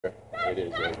It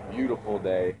is a beautiful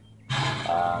day,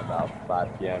 about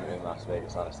 5 p.m. in Las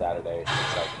Vegas on a Saturday.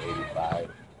 It's like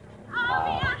 85.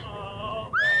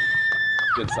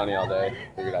 It's been sunny all day.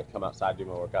 Figured I'd come outside and do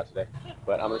my workout today.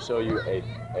 But I'm going to show you a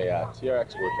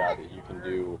TRX workout that you can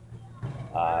do.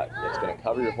 It's going to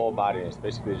cover your whole body, and it's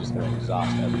basically just going to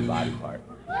exhaust every body part.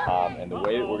 And the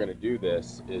way that we're going to do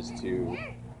this is to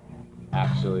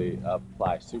actually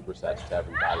apply supersets to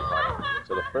every body part.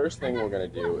 So the first thing we're going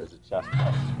to do is a chest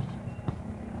press.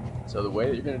 So the way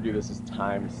that you're going to do this is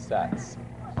timed sets.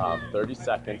 30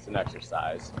 seconds an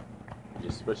exercise. You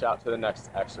switch out to the next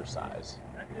exercise,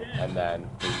 and then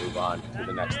we move on to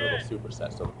the next little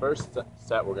superset. So the first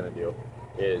set we're going to do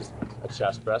is a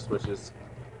chest press, which is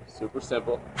super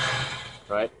simple,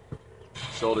 right?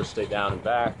 Shoulders stay down and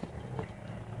back.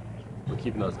 We're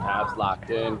keeping those abs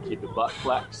locked in, keep the butt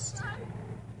flexed.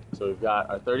 So we've got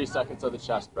our 30 seconds of the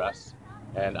chest press,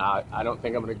 and I don't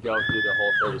think I'm going to go through the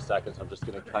whole 30 seconds. I'm just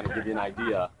going to kind of give you an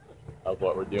idea of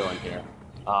what we're doing here.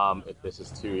 If this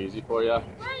is too easy for you,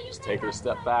 just take it a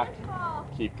step back,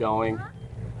 keep going,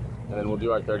 and then we'll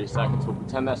do our 30 seconds. We'll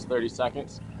pretend that's 30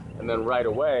 seconds, and then right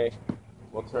away,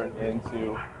 we'll turn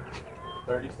into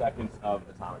 30 seconds of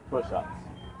atomic push-ups.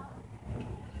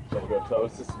 So we'll go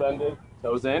toes suspended,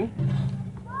 toes in.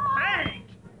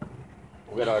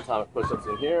 We'll get our atomic push-ups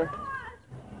in here.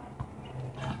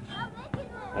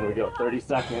 And we go 30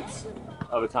 seconds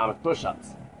of atomic push-ups.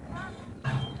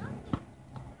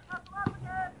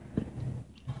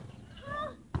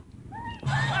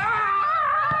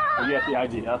 You get the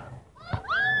idea.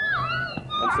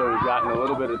 And so we've gotten a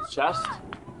little bit of chest,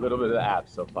 a little bit of the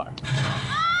abs so far.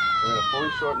 We're going to fully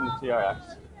shorten the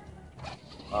TRX.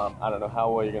 I don't know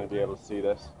how well you're going to be able to see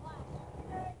this,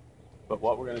 but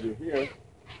what we're going to do here,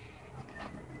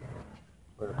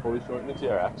 we're going to fully shorten the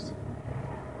TRX.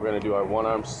 We're going to do our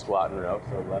one-arm squat in a row,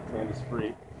 so left hand is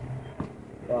free.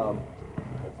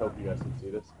 Let's hope you guys can see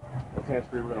this. Left hand's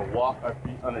free. We're going to walk our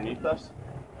feet underneath us,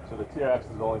 so the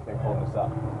TRX is the only thing holding us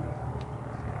up.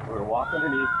 We're going to walk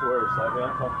underneath to where we're slightly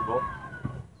uncomfortable.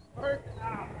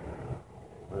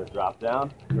 We're going to drop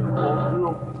down. We're going to pull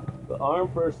through the arm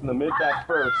first and the mid-back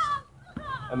first,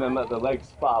 and then let the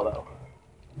legs follow.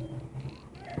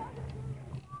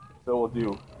 So we'll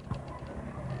do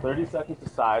 30 seconds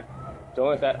aside. Don't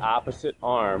let that opposite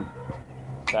arm,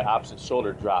 that opposite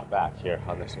shoulder drop back here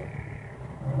on this one.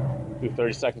 Do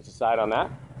 30 seconds aside on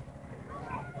that.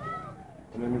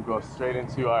 And then we'll go straight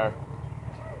into our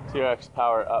TRX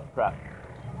power up prep.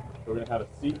 So we're going to have a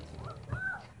seat.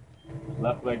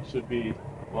 Left leg should be,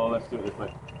 well, let's do it this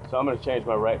way. So I'm going to change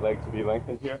my right leg to be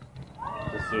lengthened here,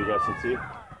 just so you guys can see.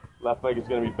 Left leg is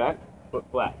going to be bent, foot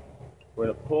flat. We're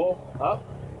going to pull up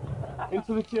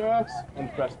into the TRX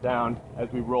and press down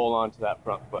as we roll onto that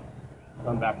front foot.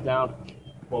 Come back down,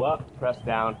 pull up, press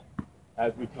down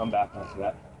as we come back onto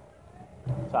that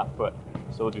top foot.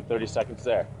 So we'll do 30 seconds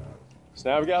there. So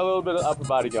now we've got a little bit of upper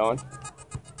body going.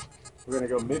 We're going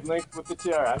to go mid-length with the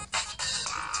TRX.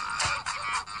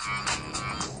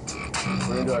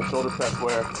 We're going to do our shoulder press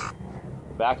where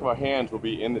the back of our hands will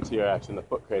be in the TRX in the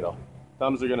foot cradle.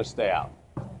 Thumbs are going to stay out.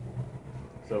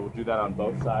 So we'll do that on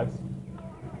both sides.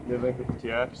 Mid-length with the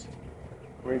TRX.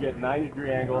 We're going to get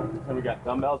 90-degree angle, and we got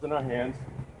dumbbells in our hands.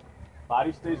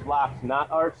 Body stays locked,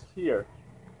 not arched here,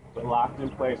 but locked in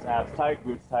place, abs tight,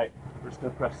 glutes tight. We're just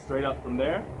going to press straight up from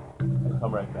there and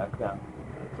come right back down.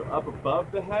 So up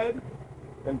above the head,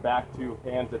 then back to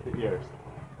hands at the ears.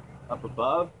 Up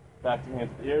above, back to hands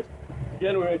at the ears.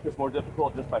 Again, we make this more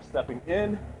difficult just by stepping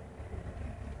in,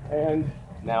 and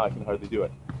now I can hardly do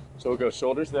it. So we'll go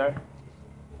shoulders there,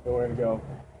 and we're going to go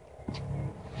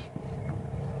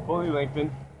fully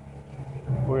lengthened.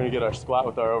 We're going to get our squat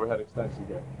with our overhead extension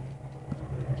here.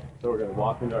 So we're going to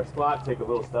walk into our squat, take a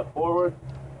little step forward.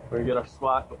 We're going to get our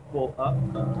squat, but pull up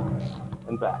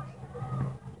and back.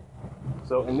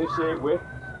 So initiate with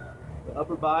the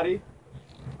upper body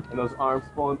and those arms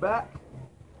pulling back.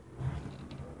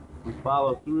 We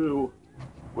follow through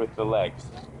with the legs.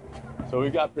 So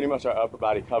we've got pretty much our upper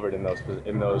body covered in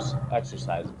those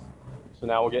exercises. So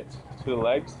now we'll get to the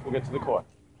legs, we'll get to the core.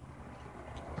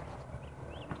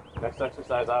 Next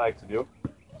exercise I like to do,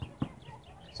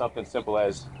 something simple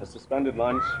as a suspended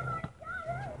lunge,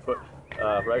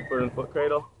 right foot in foot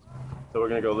cradle. So we're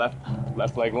gonna go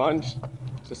left leg lunge,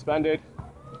 suspended.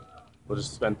 We'll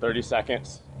just spend 30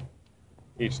 seconds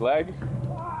each leg.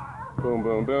 Boom,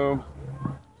 boom, boom.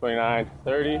 29,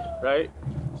 30, right?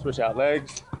 Switch out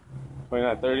legs.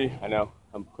 29, 30. I know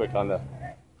I'm quick on the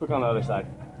other side.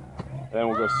 And then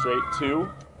we'll go straight to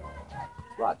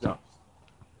squat jumps.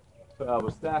 So elbow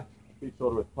stack, feet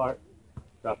shoulder width apart.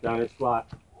 Drop down your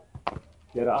squat.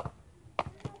 Get up.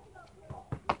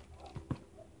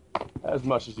 as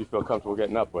much as you feel comfortable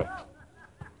getting up with.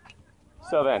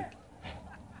 So then,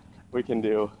 we can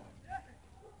do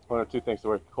one or two things to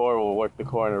work the core. We'll work the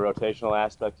core in a rotational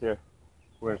aspect here.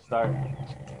 We're gonna start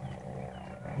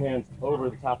hands over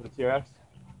the top of the TRX,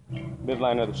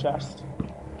 midline of the chest.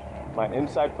 My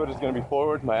inside foot is gonna be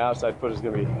forward, my outside foot is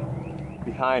gonna be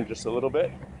behind just a little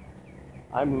bit.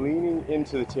 I'm leaning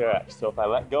into the TRX, so if I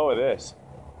let go of this,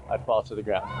 I'd fall to the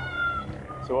ground.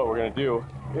 So what we're gonna do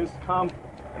is come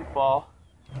and fall.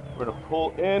 We're gonna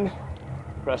pull in,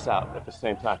 press out at the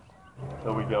same time.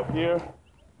 So we go here,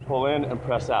 pull in and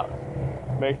press out.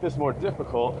 Make this more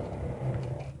difficult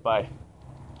by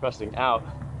pressing out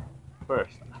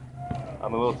first.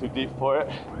 I'm a little too deep for it,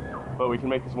 but we can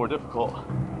make this more difficult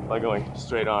by going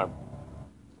straight arm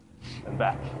and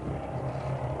back.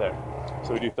 There.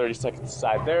 So we do 30 seconds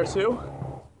side there too.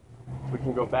 We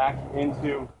can go back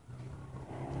into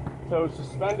toes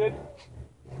suspended.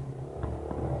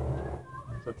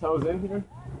 So toes in here.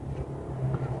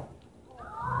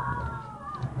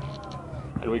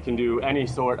 And we can do any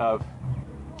sort of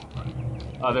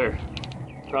other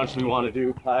crunch we want to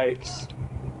do, pikes,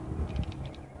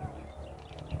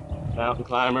 mountain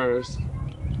climbers,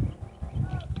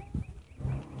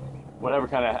 whatever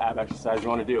kind of ab exercise you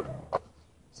want to do.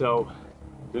 So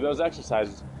do those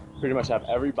exercises, pretty much have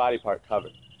every body part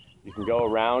covered. You can go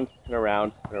around and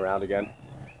around and around again.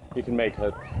 You can make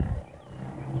a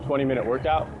 20-minute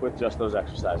workout with just those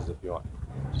exercises if you want.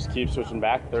 Just keep switching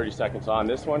back, 30 seconds on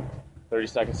this one, 30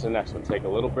 seconds to the next one. Take a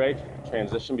little break,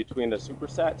 transition between the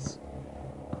supersets,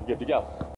 good to go.